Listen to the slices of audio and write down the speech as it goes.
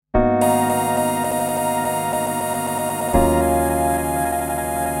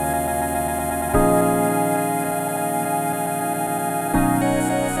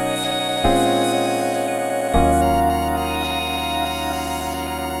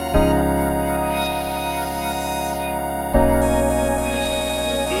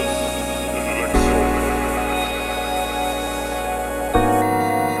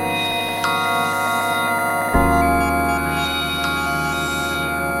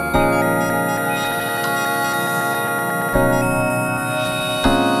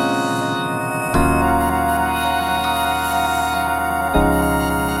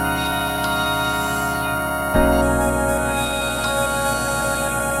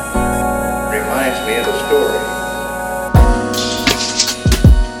reminds me of a story.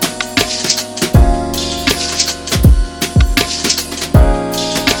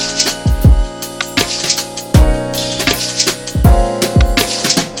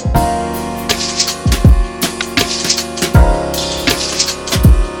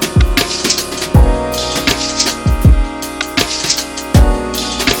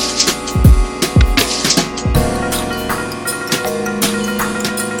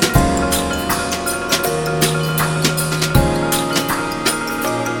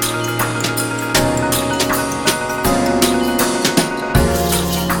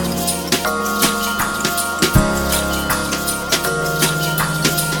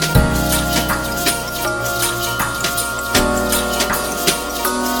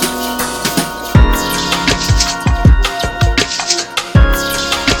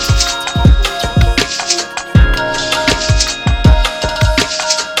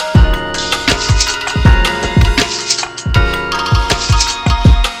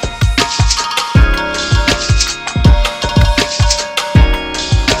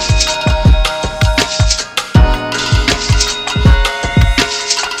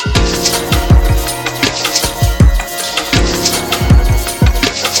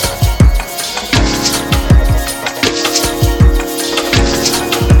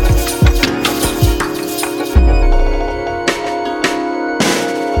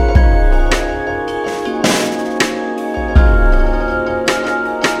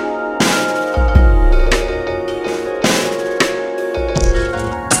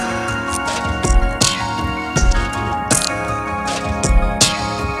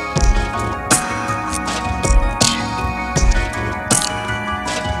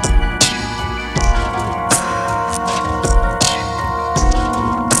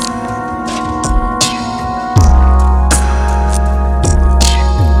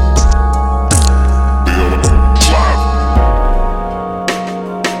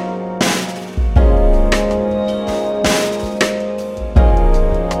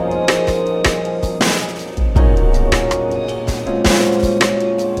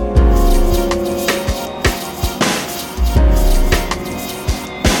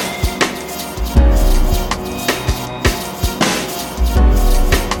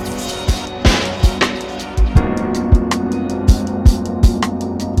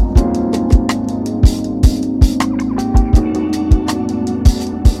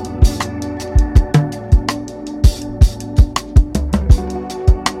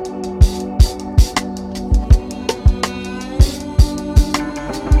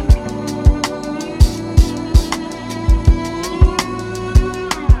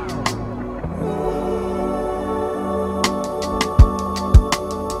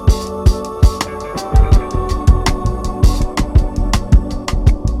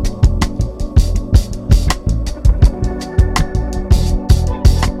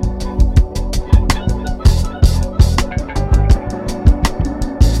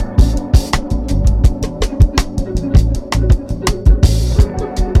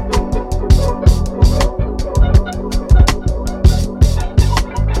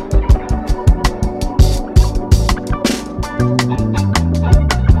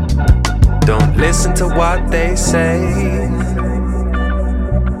 Listen to what they say.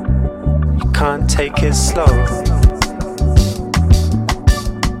 You can't take it slow.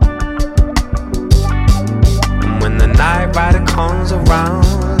 And when the night rider comes around,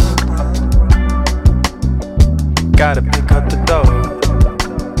 gotta pick up the dough.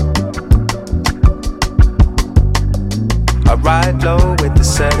 I ride low with the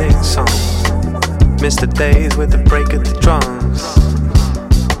setting sun, miss the days with the break of the drums.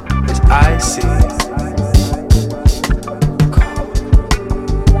 Icy.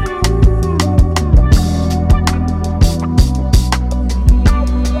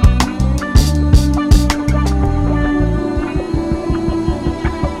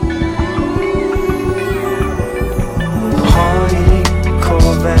 Hardy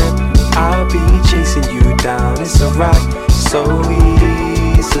Corvette, I'll be chasing you down. It's a rock so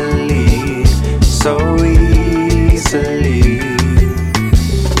easily, so easily.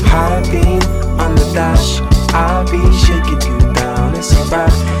 High beam on the dash, I'll be shaking you down. It's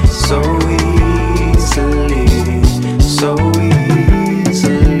alright, so easily, so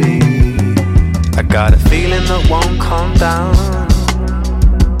easily. I got a feeling that won't calm down.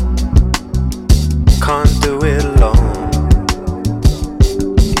 Can't do it alone.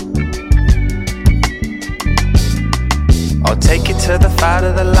 I'll take you to the fat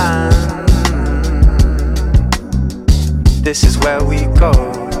of the land. This is where we go.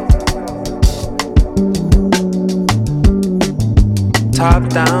 Top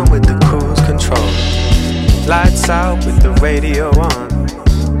down with the cruise control. control. Lights out with the radio on.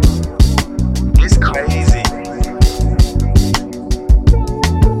 It's crazy.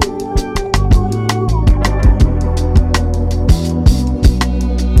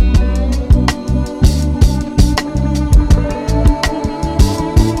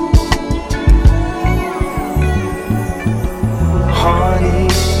 Honey,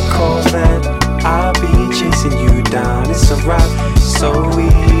 cold man, I'll be chasing you down. It's a rap so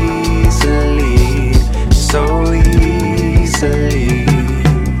easily, so easily.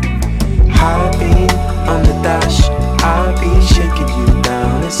 Hopping on the dash, I'll be shaking you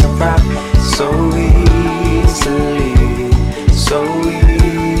down. It's a rap so easily, so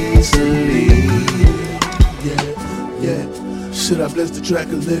easily. Yeah. Should I bless the track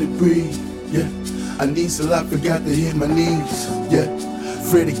and let it breathe? Yeah. I need some, I forgot to hit my knees. Yeah.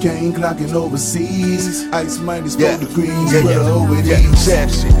 Freddie Kane clocking overseas. Ice minus 4 degrees. Sad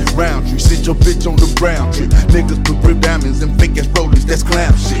shit, round tree. Sit your bitch on the brown tree. Niggas put rib diamonds and fake ass rollers, that's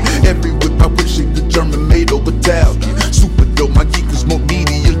clown shit. Every whip I wish it the German made over Italian. Super dope, my geek is more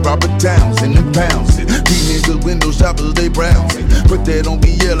meaty as Robert Townsend and pounds it. These niggas window shoppers, they browsing. Put that on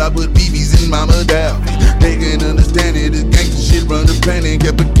BL, I put BBs in Mama Dow. They can understand it, this gangsta shit run the planet.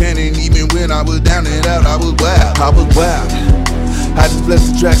 Kept a cannon, even when I was down and out, I was wild. I just bless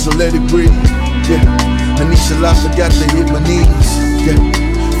the track, so let it breathe. Yeah, Anisha La forgot to hit my knees. Yeah,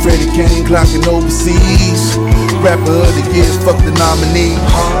 Freddie Kane clocking overseas. Rapper of the year, fuck the nominee.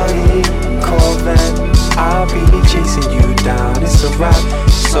 Honey, call that, I'll be chasing you down. It's a rap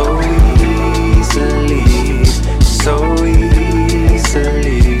so easily, so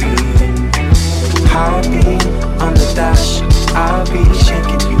easily. Hopping on the dash, I'll be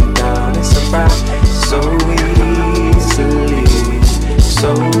shaking you down. It's a rap so easily,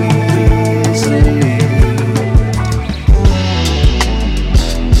 so easily.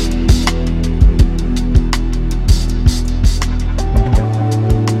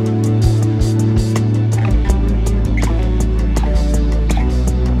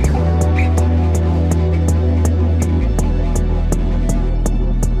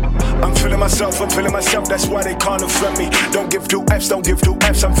 I'm feeling myself, that's why they can't offend me. Don't give two F's, don't give two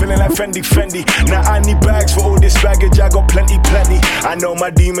F's, I'm feeling like Fendi. Now I need bags for all this baggage, I got plenty. I know my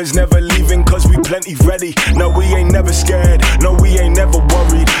demons never leaving, cause we plenty ready. No, we ain't never scared, no, we ain't never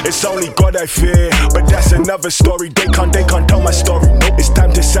worried. It's only God I fear, but that's another story. They can't tell my story. Nope, it's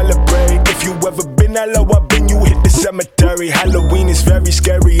time to celebrate. If you ever been that low, I've been, you hit the cemetery. Halloween is very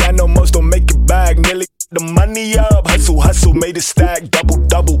scary, I know most don't make it back. Nearly the money up, hustle, made it stack,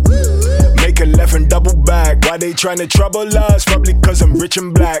 double. Make 11 double back. Why they tryna trouble us? Probably cause I'm rich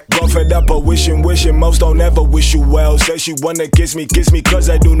and black. Got fed up of wishing. Most don't ever wish you well. Say she wanna kiss me cause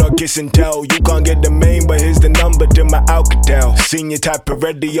I do not kiss and tell. You can't get the main, but here's the number to my Alcatel. Senior type of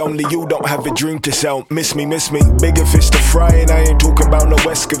ready, only you don't have a dream to sell. Miss me. Bigger fish to fry, and I ain't talking about no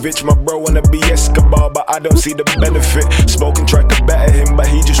Escovitch. My bro wanna be Escobar, but I don't see the benefit. Spoken tried to better him, but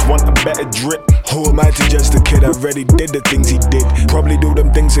he just want a better drip. Who am I to just a kid? I already did the things he did. Probably do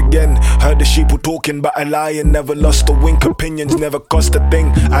them things again. Heard the sheep were talking, but I lie and never lost a wink. Opinions never cost a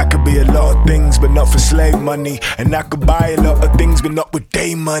thing. I could be a lot of things, but not for slave money. And I could buy a lot of things, but not with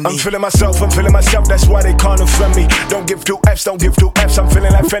day money. I'm feeling myself, that's why they can't offend me. Don't give two F's, I'm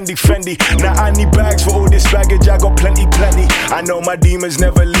feeling like Fendi. Now I need bags for all this baggage, I got plenty. I know my demons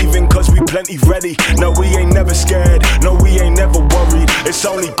never leaving, cause we plenty ready. No, we ain't never scared, no, we ain't never worried. It's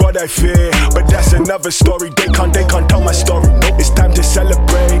only God I fear, but that's another story. They can't tell my story. Nope, it's time to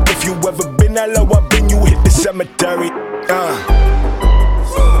celebrate. If you ever been that low, I've been, you hit the cemetery.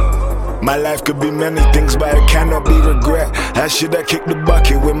 My life could be many things, but it cannot be regret. I should have kicked the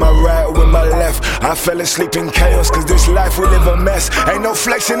bucket with my right or with my left. I fell asleep in chaos, cause this life we live a mess. Ain't no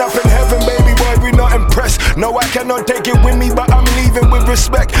flexing up in heaven, baby boy, we not impressed. No, I cannot take it with me, but I'm leaving with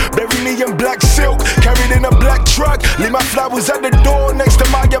respect. Bury me in black silk, carried in a black truck. Leave my flowers at the door next to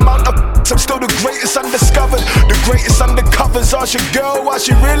my amount of I'm still the greatest undiscovered, the greatest undercovers. Ask your girl why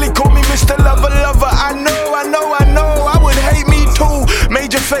she really call me Mr. Lover. I know, I would hate me too.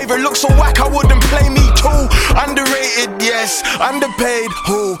 Major favorite, look so whack, I wouldn't play me too. Underrated, yes, underpaid,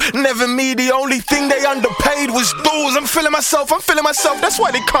 who? Never me, the only thing they underpaid was dues. I'm feeling myself, that's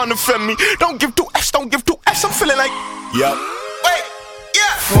why they can't offend me. Don't give two F's, I'm feeling like, yup. Wait,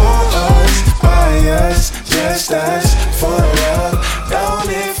 yeah. For us, by us, just us, for love. Don't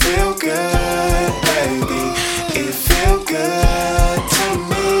it feel good, baby? It feel good to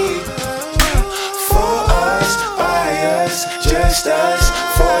me. For us, by us, just us,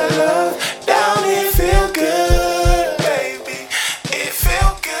 for love. Don't it feel good, baby? It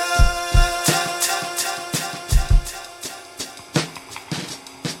feel good.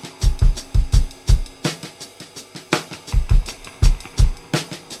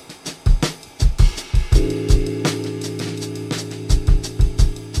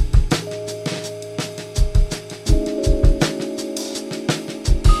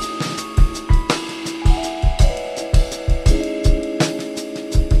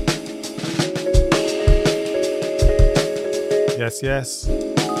 Yes, yes.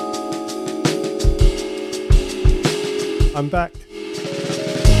 I'm back.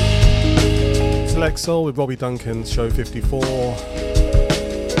 Select Soul with Robbie Duncan, show 54.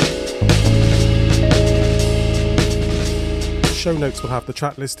 Show notes will have the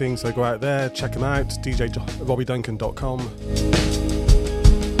track listing, so go out there, check them out, djrobbieduncan.com.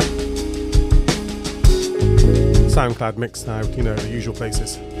 SoundCloud, Mixcloud, you know, the usual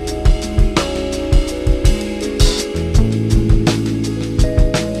places.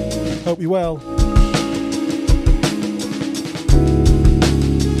 Hope you're well.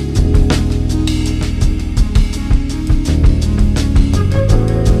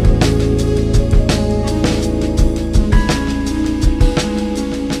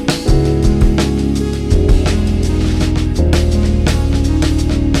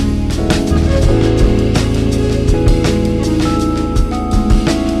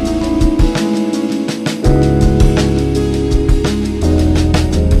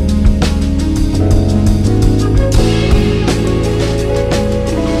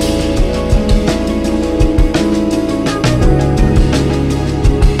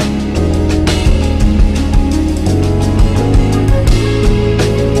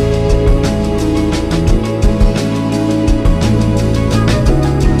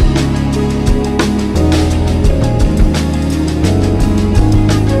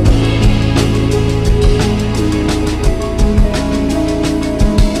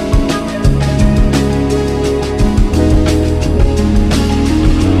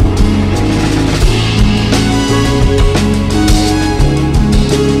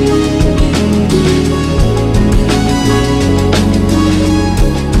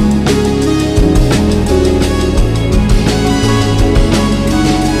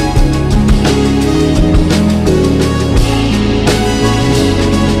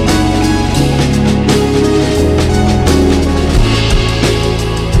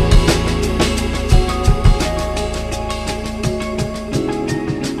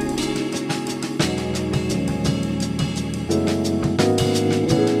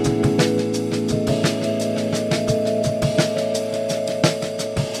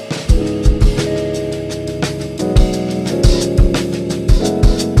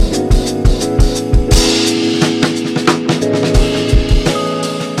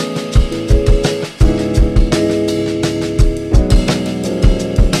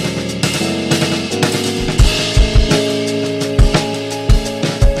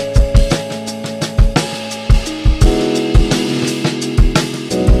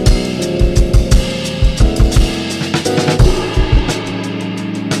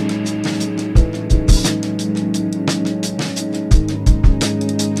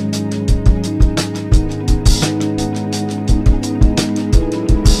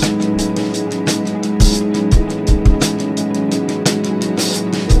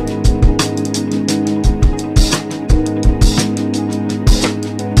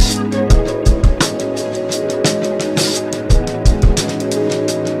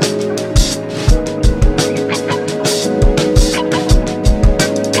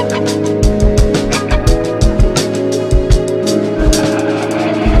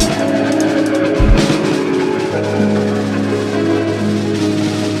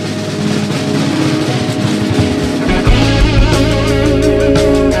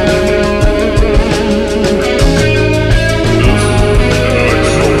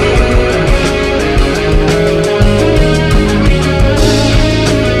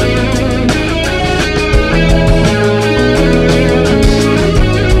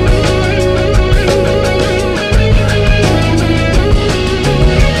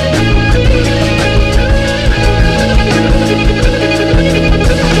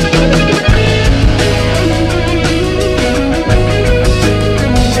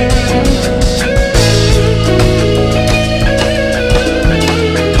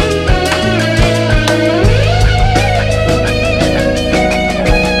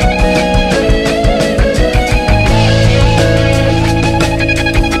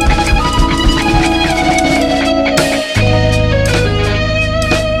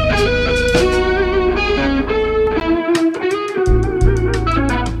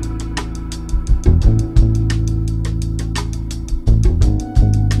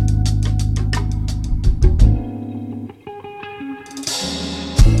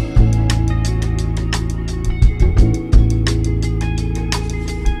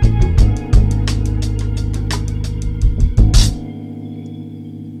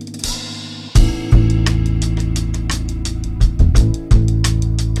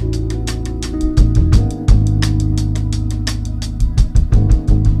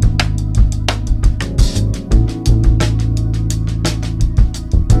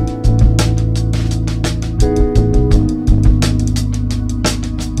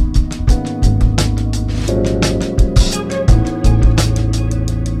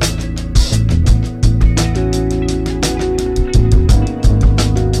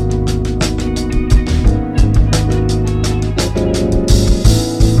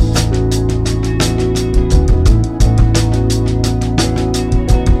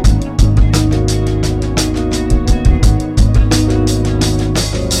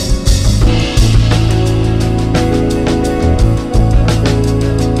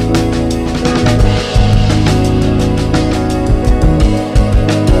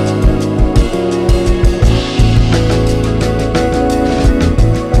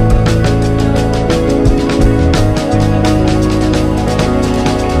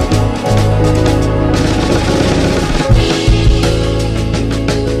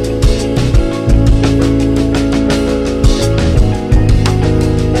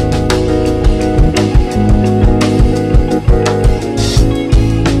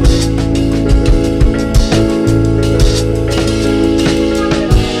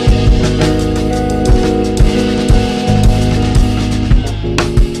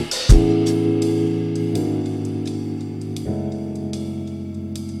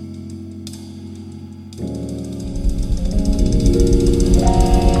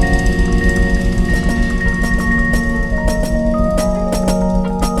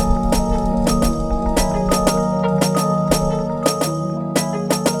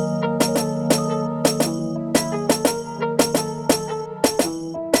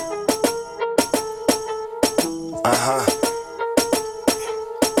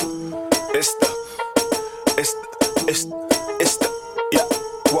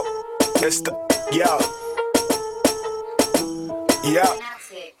 It's the, yeah.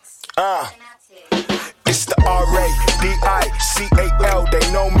 It's the R-A-D-I-C-A-L. They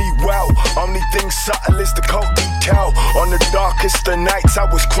know me well. Only thing subtle is the cold detail. On the darkest of nights, I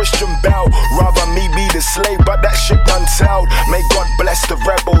was Christian Bell. Rather me be the slave, but that shit done tell. May God bless the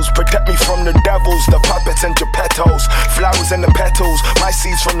rebels, protect me from the devils, the puppets and Geppettos, flowers and the petals. My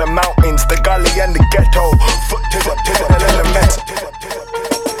seeds from the mountains, the gully and the ghetto. Foot to the pedal and the metal.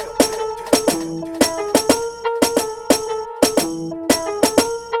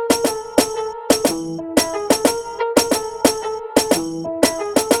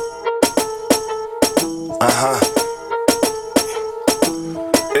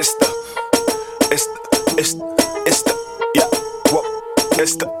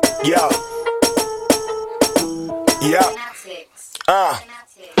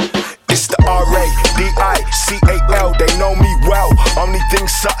 It's the R-A-D-I-C-A-L. They know me well. Only thing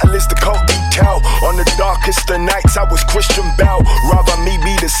subtle is the cold detail. On the darkest of nights, I was Christian Bell. Rather me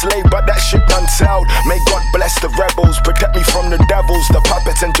be the slave, but that shit done tell. May God bless the rebels, protect me from the devils, the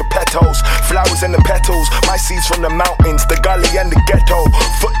puppets and Geppettos, flowers and the petals. My seeds from the mountains, the gully and the ghetto.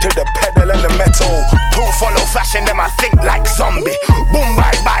 Foot to the pedal and the metal. Too follow fashion, them I think like zombie. Boom,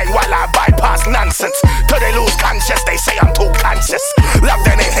 bye, bye, while I bypass nonsense. Till they lose conscious, they say I'm too conscious. Love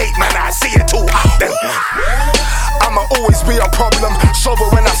then they hate, man, I see it too often. I'ma always be a problem, sober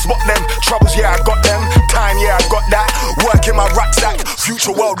when I spot them. Troubles, yeah, I got them. Time, yeah, I got that. Work in my rucksack,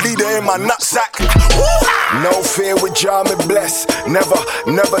 future world leader in my nutsack. No fear with Jah, me bless. Never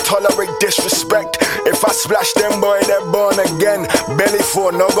tolerate disrespect. If I splash them, boy, they're born again. Belly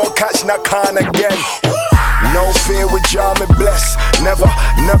full, no go catch na can again. No fear with Jah, me bless. Never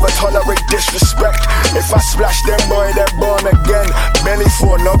tolerate disrespect. If I splash them, boy, they're born again. Belly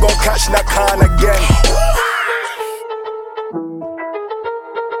full, no go catch na can again.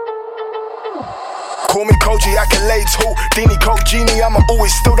 Call me Kojey, accolades, who? Dini, Genie, I'ma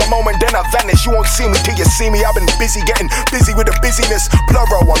always steal the moment, then I vanish. You won't see me till you see me. I've been busy, getting busy with the busyness.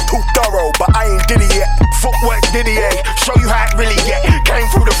 Plural, I'm too thorough, but I ain't diddy yet. Footwork diddy, show you how it really get. Came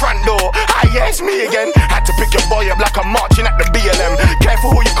through the front door, yeah, it's me again. Had to pick your boy up like I'm marching at the BLM.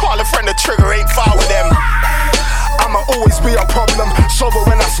 Careful who you call a friend, the trigger ain't far with them. I'ma always be a problem, sober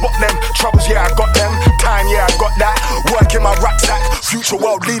when I spot them. Troubles, yeah, I got them. Time, yeah, I got that. Work in my rucksack, future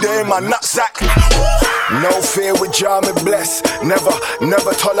world leader in my nutsack. No fear with Jah, me bless.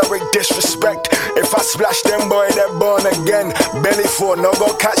 Never tolerate disrespect. If I splash them, boy, they're born again. Belly full, no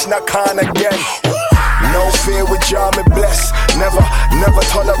go catch na can again. No fear with Jah, me bless. Never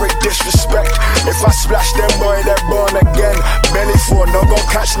tolerate disrespect. If I splash them, boy, they're born again. Belly full, no go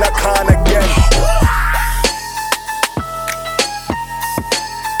catch na can again.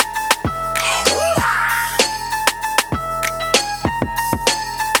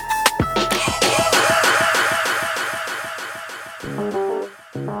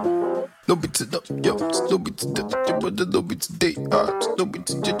 No bit to the yo, no bit to the no bit today, no bit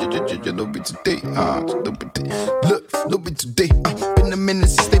to no bit today, no bit look, no bit today. Been a minute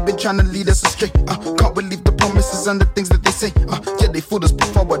since they've been trying to lead us astray. Can't believe the promises and the things that they say. Yeah, they fooled us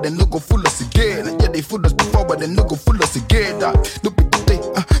before, but then no go fool us again. Yeah, they fooled us before, but then no go fool us again. No bit today.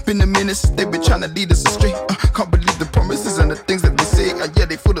 Been a minute since they've been trying to lead us astray. Can't believe the promises and the things that they say. Yeah,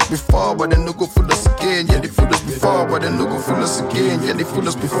 they fooled us before, but then no go fool us again. Yeah, they fooled us before, but then no go fool us again. Yeah, they fooled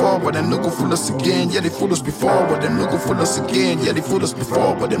us before, but then no go fool us again. Yeah, they fooled us before, but then no go fool us again. Yeah, they fooled us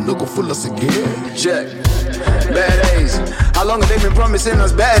before, but then no go fool us again. Check. Bad days. How long have they been promising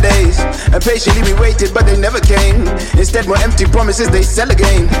us bad days? And patiently we waited, but they never came. Instead, more empty promises, they sell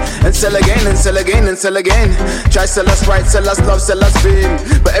again. And sell again, and sell again, and sell again. Try sell us right, sell us love, sell us fame.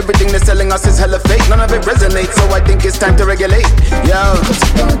 But everything they're selling us is hella fake. None of it resonates, so I think it's time to regulate. Yo. Cause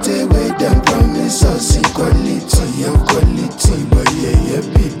don't they wait them promise us equality and quality. But yeah,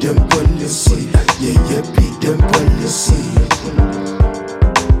 beat them policy. Yeah, beat them policy.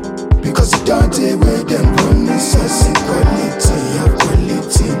 Because you don't take away them promise us equality and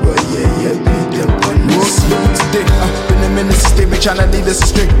quality. But yeah, beat them policy. Today, been a minute since they been trying to lead us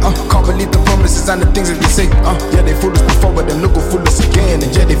astray. Can't believe the promises and the things that they say. Yeah, they fooled us before, but then no go fool us again.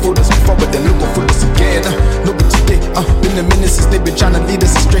 And yeah, they fooled us before, but then no go fool us again. No, but today, been a minute since they been trying to lead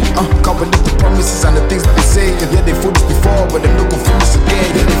us astray. Can't believe the promises and the things that they say. Yeah, they fooled us before, but then no go fool us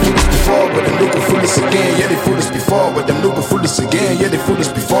again. Yeah, they fooled us before, but then no go fool us again. Yeah, they fooled us before, but then no go fool us again. Yeah, they fooled us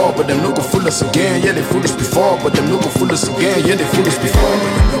before, but then no go fool us again. Yeah, they fooled us before, but then no go fool us again. Yeah, they fooled us before, but then no go fool us again. Yeah, they fooled us before,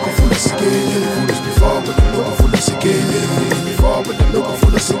 but then no go fool us again. Yeah, they fooled us before, but then no go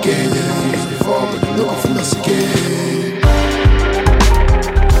fool us again. Yeah, they fooled us before, but then no go fool us again.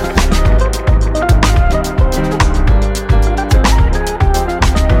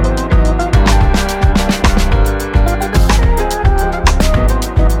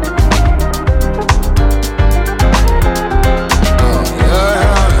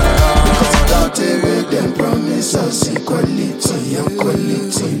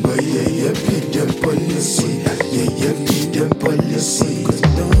 quality. But yeah, beat them policy. Yeah, beat them policy.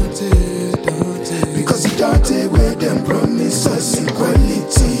 Because you don't take where them promise us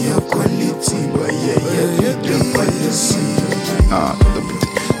equality, equality. But yeah, beat them policy.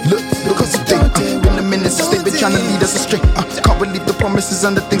 Look, because you think been a minute since they've been trying to lead us astray. Can't believe the promises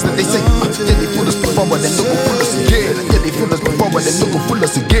and the things that they say. Yeah, they fool us before, but then look who fool us again. Yeah, they fool us before, but then look who fool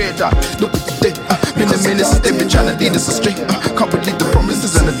us again. Look at today, been a minute since they've been trying to lead us astray. Can't believe the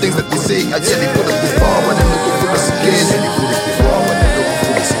promises and the things that they say. Yeah, they fool us before, but then look who fool us again. Yeah, they fool us before, but then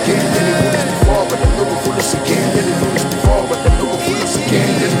look who fool us again. Yeah, they fool us before, but then look who fool us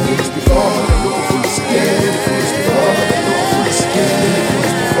again. Yeah, they fool us before, but then look who fool us again. Yeah, they fool us before, but then look who fool us again. Yeah,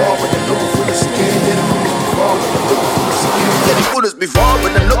 they fool us before, but then look who fool us again. Yeah, they fool us before,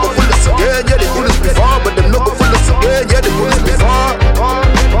 but then look who fool us again. Yeah, they fool us before, but then look who fool us again. Yeah, they fool us before, but then look who fool us again. Yeah, they fool us before.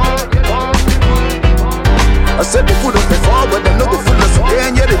 I said they fool us before, but then look who fool us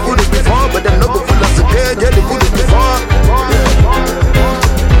again. Yeah, they fool us before, but then look who fool us again. Yeah, they fool us before.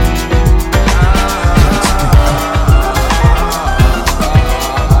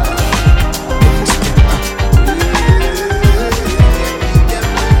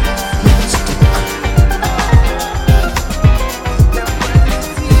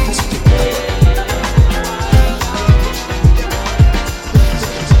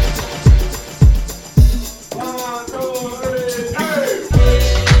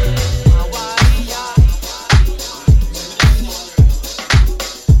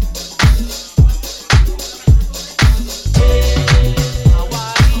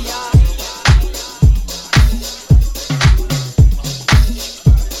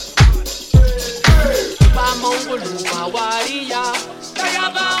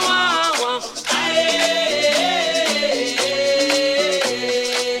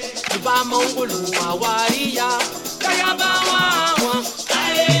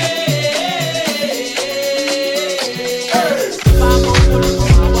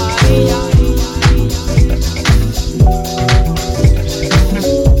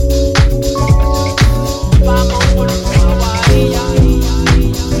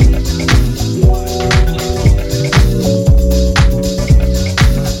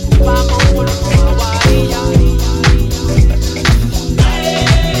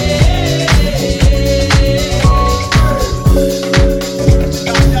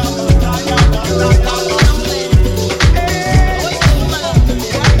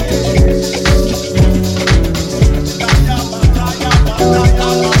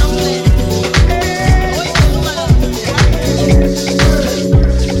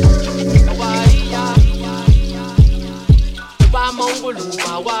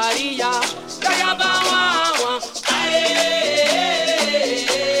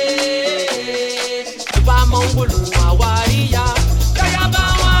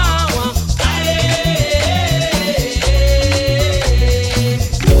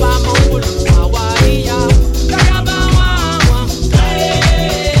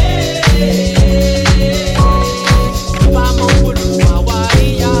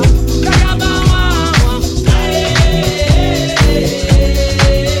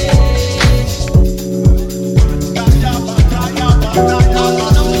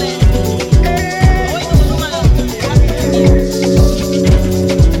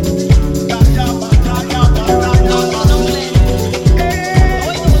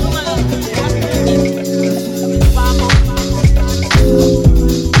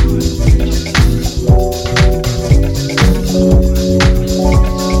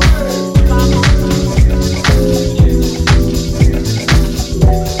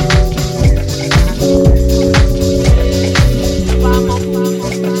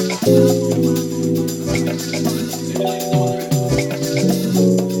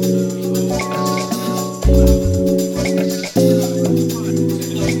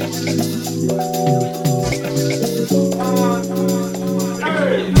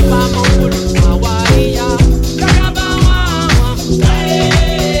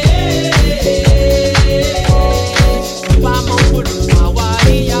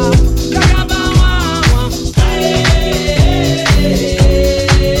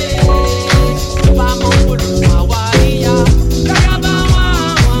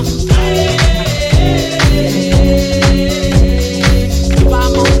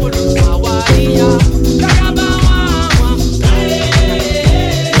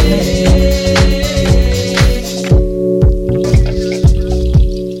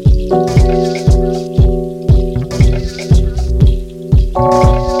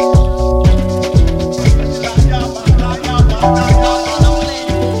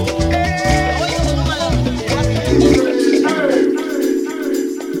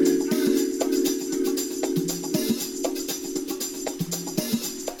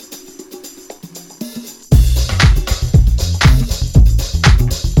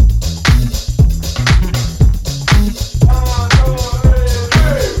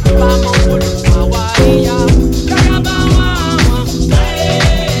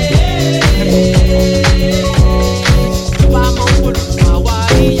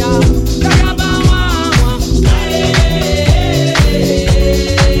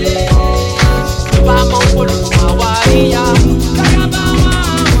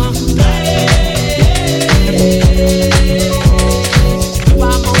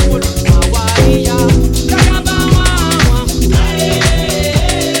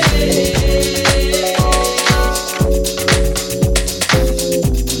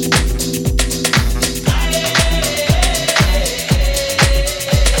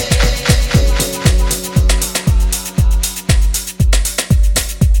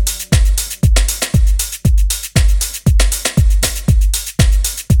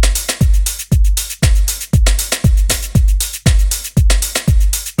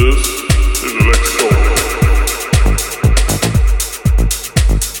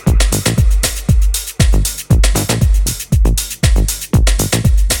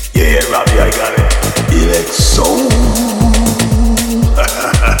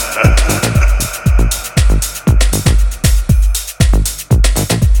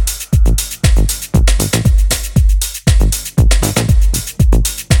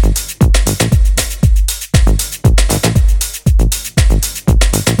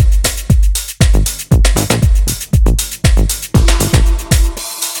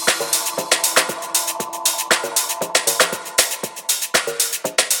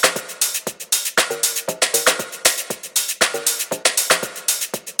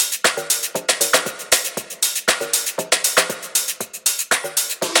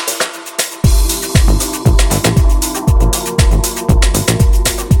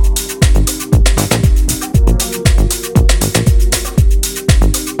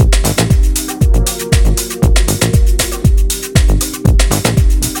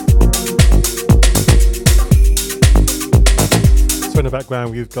 In the background,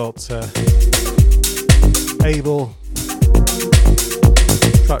 we've got Abel,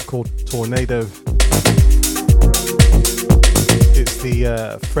 track called Tornado. It's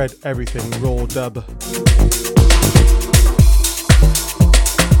the Fred Everything raw dub.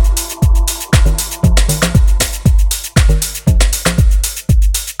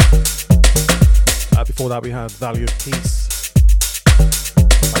 Before that, we had Value of Peace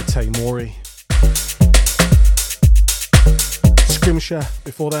by Tay Mori. Scrimshaw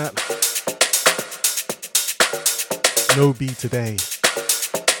before that. No Be Today.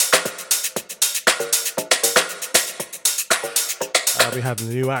 We had a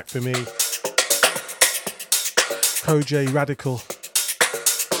new act for me. Kojey Radical.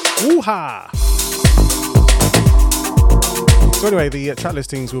 Woo-ha! So anyway, the track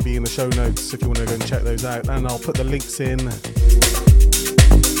listings will be in the show notes if you want to go and check those out, and I'll put the links in.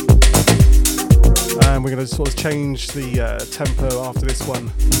 And we're going to sort of change the tempo after this one.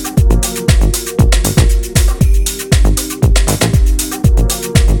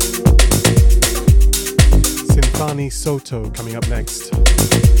 Symphani Soto coming up next.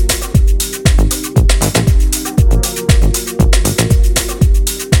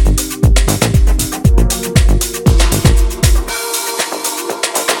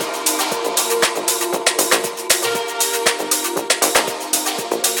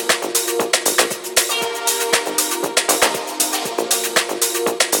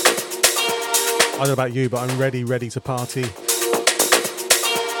 I don't know about you, but I'm ready to party.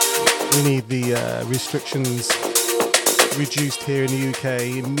 We need the restrictions reduced here in the UK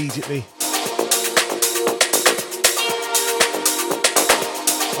immediately.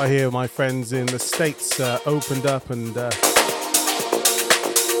 I hear my friends in the States opened up, and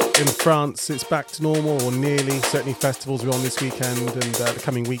in France it's back to normal, or nearly. Certainly festivals are on this weekend and the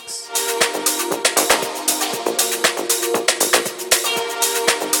coming weeks.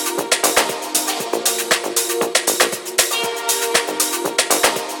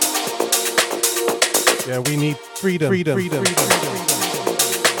 Yeah, we need freedom.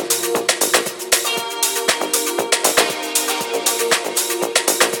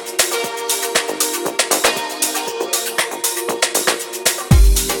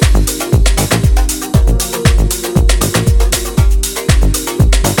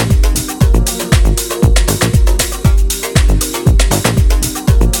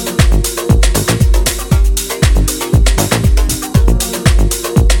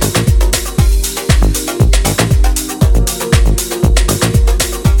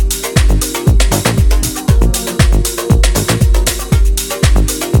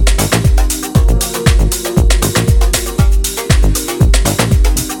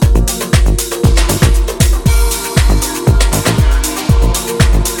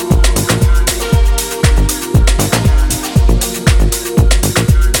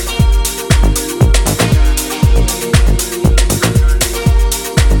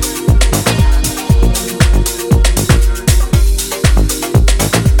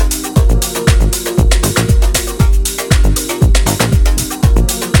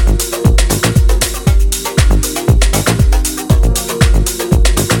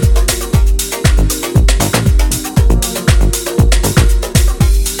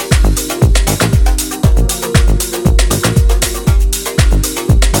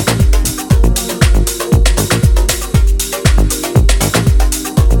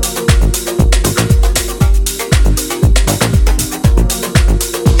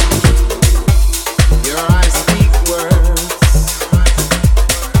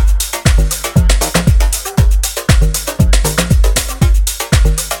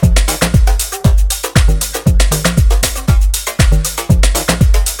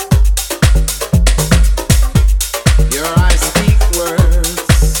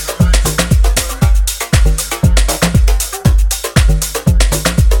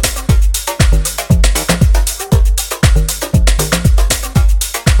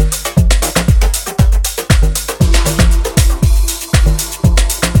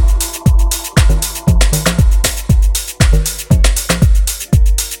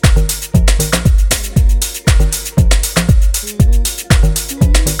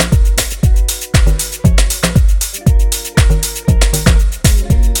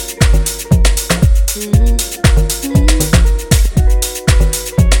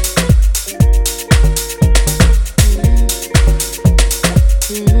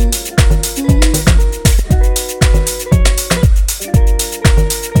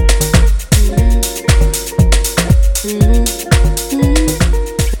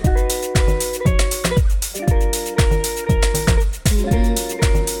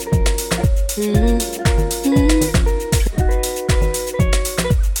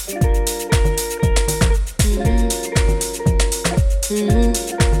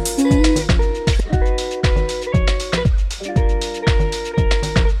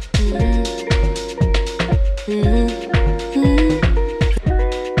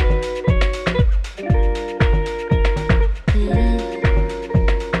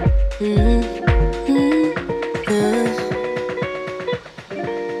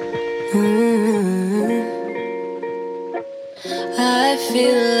 I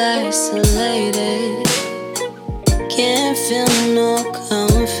feel isolated. Can't feel no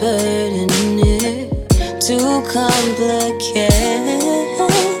comfort in it. Too complicated.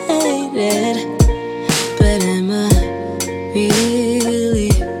 But am I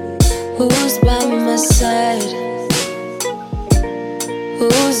really? Who's by my side?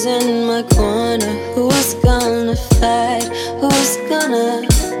 Who's in my corner? Who's gonna fight? Who's gonna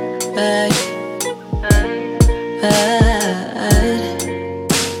fight?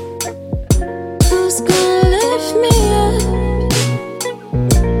 Who's gonna lift me up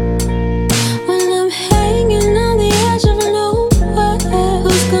when I'm hanging on the edge of nowhere?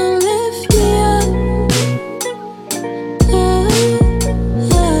 Who's gonna lift me up?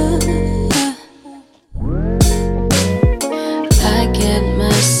 I get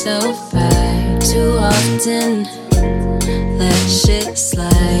myself right too often. Let shit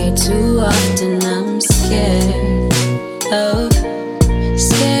slide too often. I'm scared of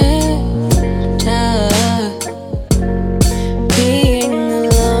being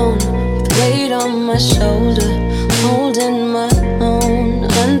alone with weight on my shoulder, holding my own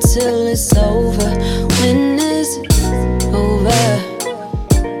until it's over. When is it over?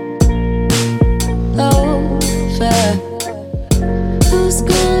 Over. Who's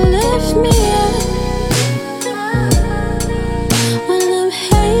gonna lift me up when I'm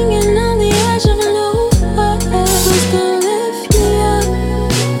hanging on the edge of nowhere? Who's gonna lift me up?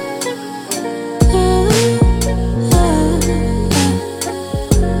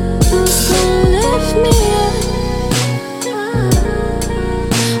 Who's gonna lift me up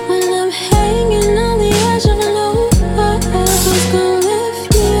when I'm hanging on the edge of nowhere? Who's gonna lift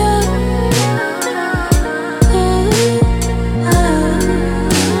me up?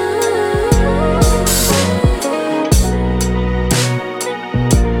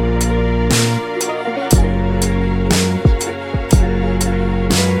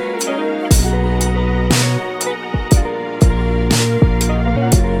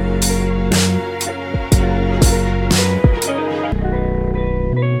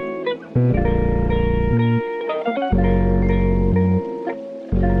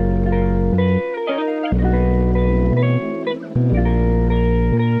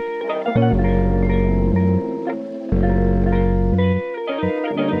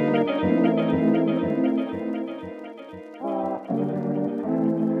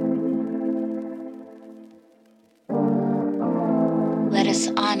 Let us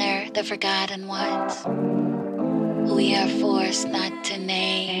honor the forgotten ones who we are forced not to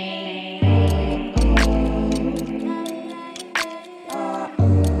name.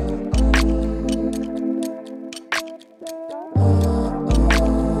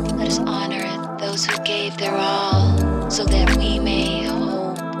 Let us honor those who gave their all so that we may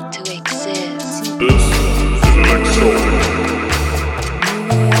hope to exist. This is an exalted.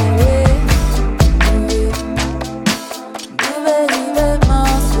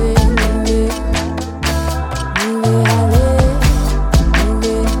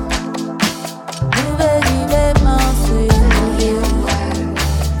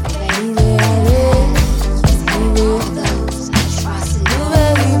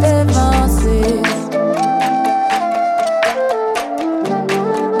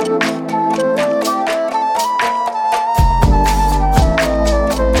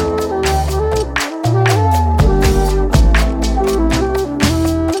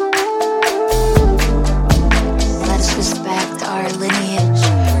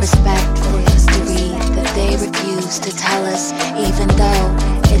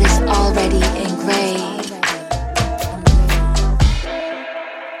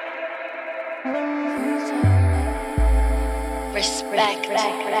 Respect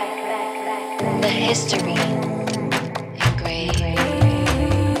the history engraved.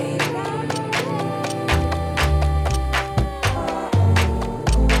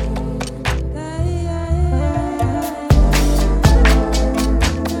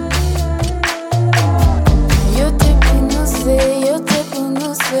 Yo te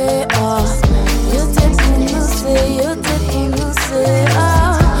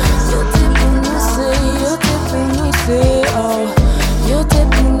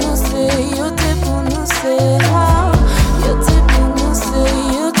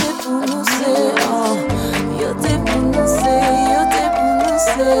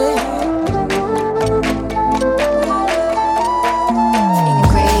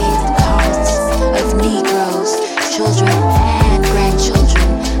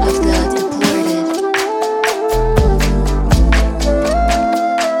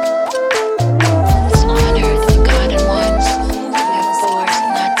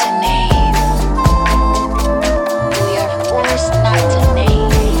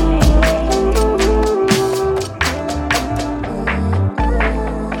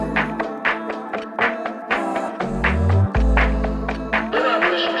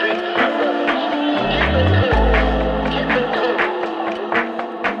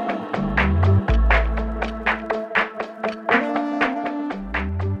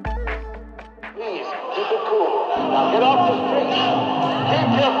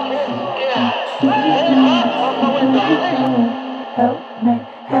Help me,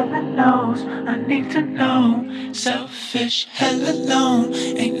 heaven knows I need to know. Selfish, hell alone,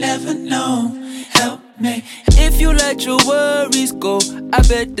 ain't never known. Help me. If you let your worries go, I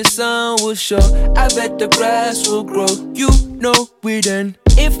bet the sun will show. I bet the grass will grow. You know we done.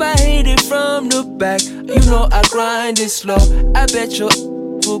 If I hit it from the back, you know I grind it slow. I bet your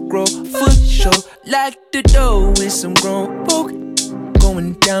will grow for sure. Like the dough with some grown folk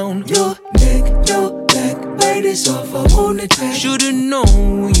going down your neck, your back. Right is off, I want it back. Should've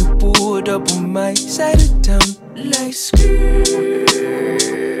known when you pulled up on my side of town. Like skirt,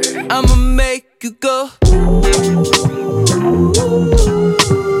 I'ma make you go.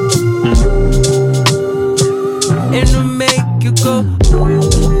 And I'll make you go.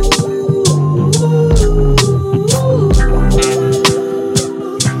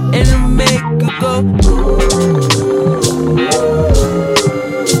 And I'll make you go.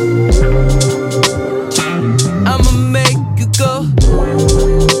 I'ma make you go.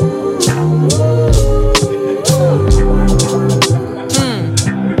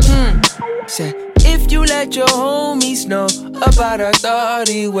 Say, if you let your homies know about our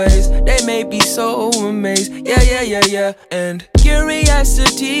thoughty ways, they may be so amazed. Yeah. And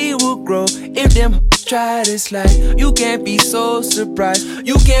curiosity will grow if them try to slide. You can't be so surprised.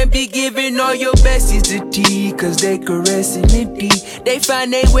 You can't be giving all your besties the tea, cause they caressing it deep. They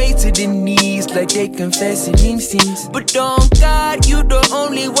find their way to the knees like they confessing in scenes. But on God, you the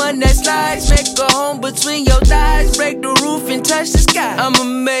only one that slides. Make a home between your thighs. Break the roof and touch the sky. I'ma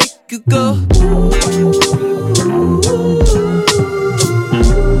make you go.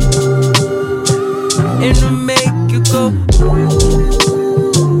 And I'll make you go.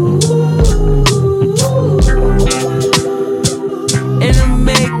 And I'll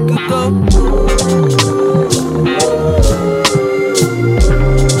make you go.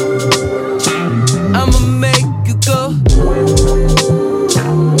 I'ma make you go.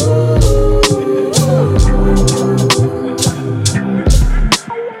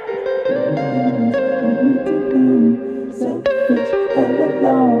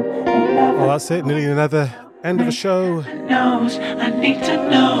 Well, that's it. Nearly another end of the show. Knows I need to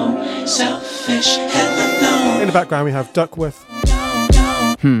know. Selfish, hell alone. In the background, we have Duckworth.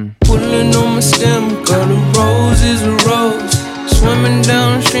 Pulling on my stem, got a rose is a rose. Swimming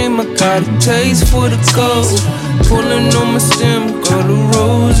downstream, I got a taste for the coast. Pulling on my stem, got a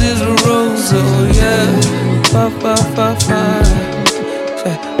rose is a rose. Oh yeah, fa.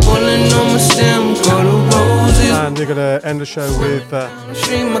 Pulling on my stem, got a rose is a rose. And we're going to end the show with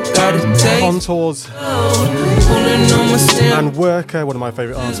Contours and Worker, one of my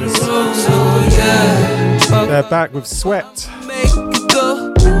favourite artists. They're back with Sweat.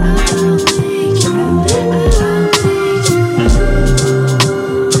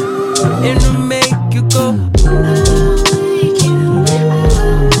 And I'll make you go.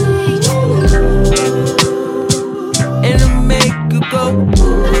 And I'll make you go.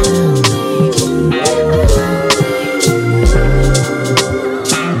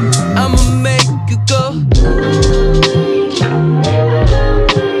 I'ma make you go.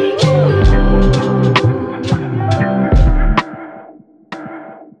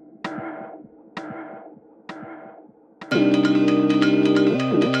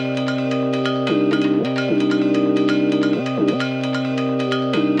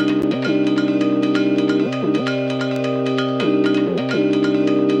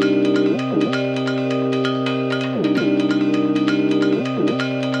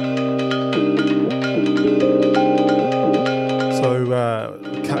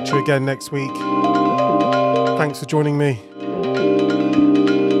 Again next week. Thanks for joining me.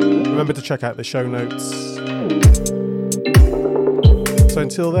 Remember to check out the show notes. So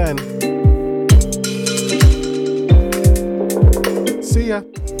until then, see ya.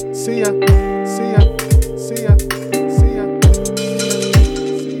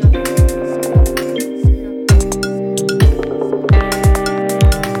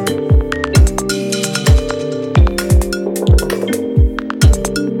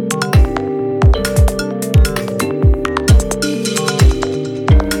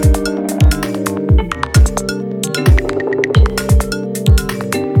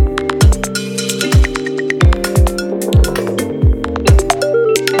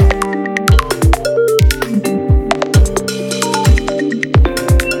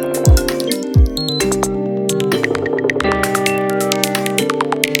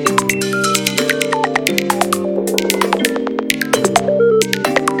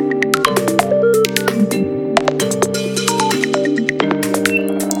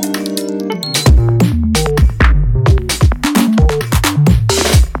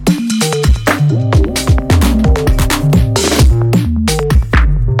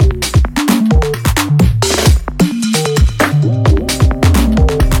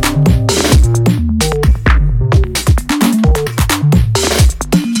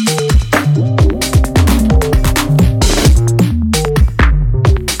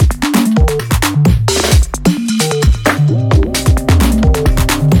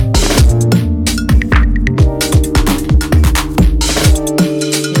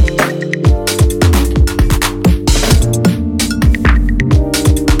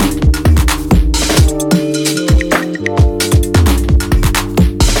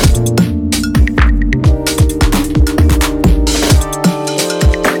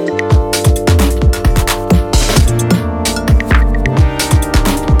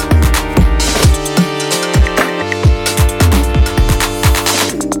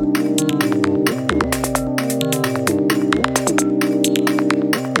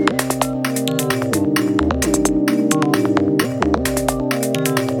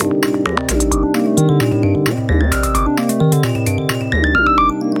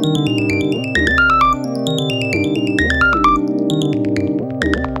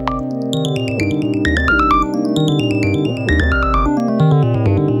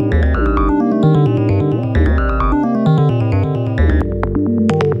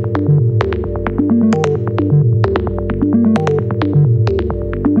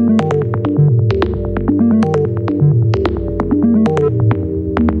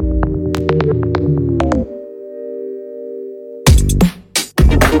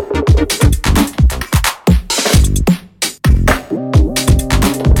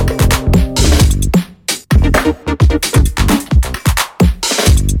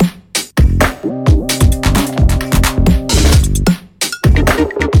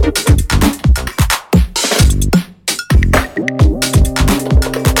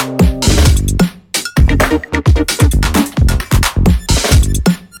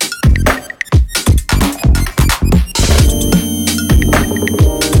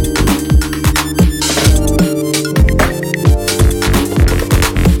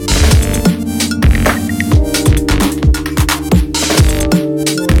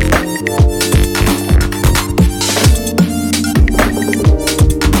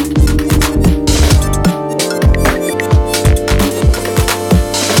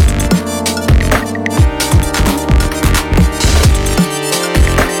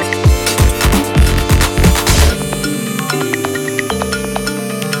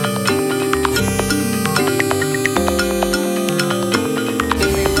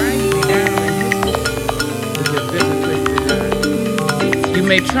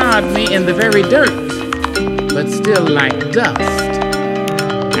 may trod me in the very dirt, but still like dust.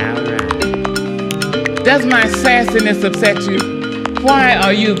 Alright. Does my sassiness upset you? Why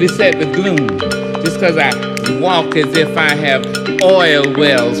are you beset with gloom? Just because I walk as if I have oil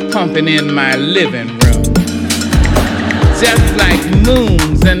wells pumping in my living room. Just like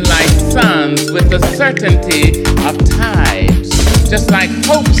moons and like suns with the certainty of tides. Just like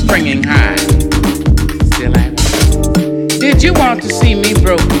hope springing high. Still I rise. Did you want to see me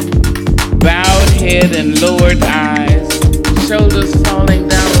broken? Bowed head and lowered eyes. Shoulders falling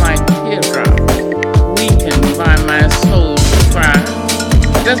down like teardrops. Weakened by my soul's cry.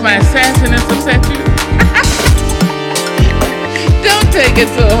 Does my sassiness upset you? Don't take it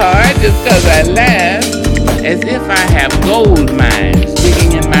so hard just cause I laugh. As if I have gold mines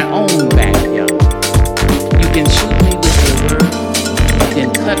digging in my own backyard. You can shoot me with your words. You can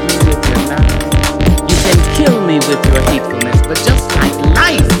cut me with your knife. You can kill me with your hatefulness. But just like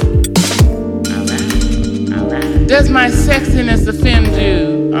life. Alright. Does my sexiness offend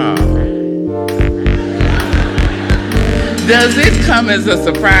you? Alright. Does it come as a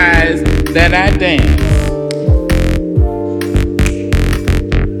surprise that I dance?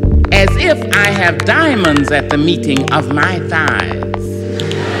 As if I have diamonds at the meeting of my thighs.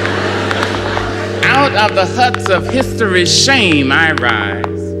 Out of the huts of history's shame I rise.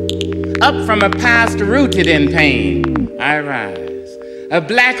 Up from a past rooted in pain I rise. A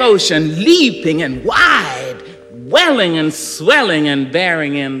black ocean leaping and wide, welling and swelling and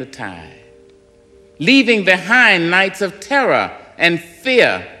bearing in the tide. Leaving behind nights of terror and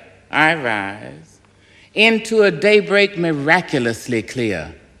fear, I rise. Into a daybreak miraculously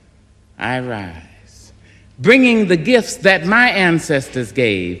clear, I rise. Bringing the gifts that my ancestors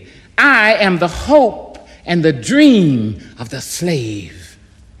gave. I am the hope and the dream of the slave.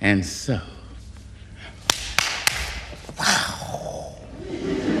 And so, wow.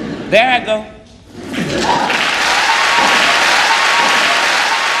 There I go.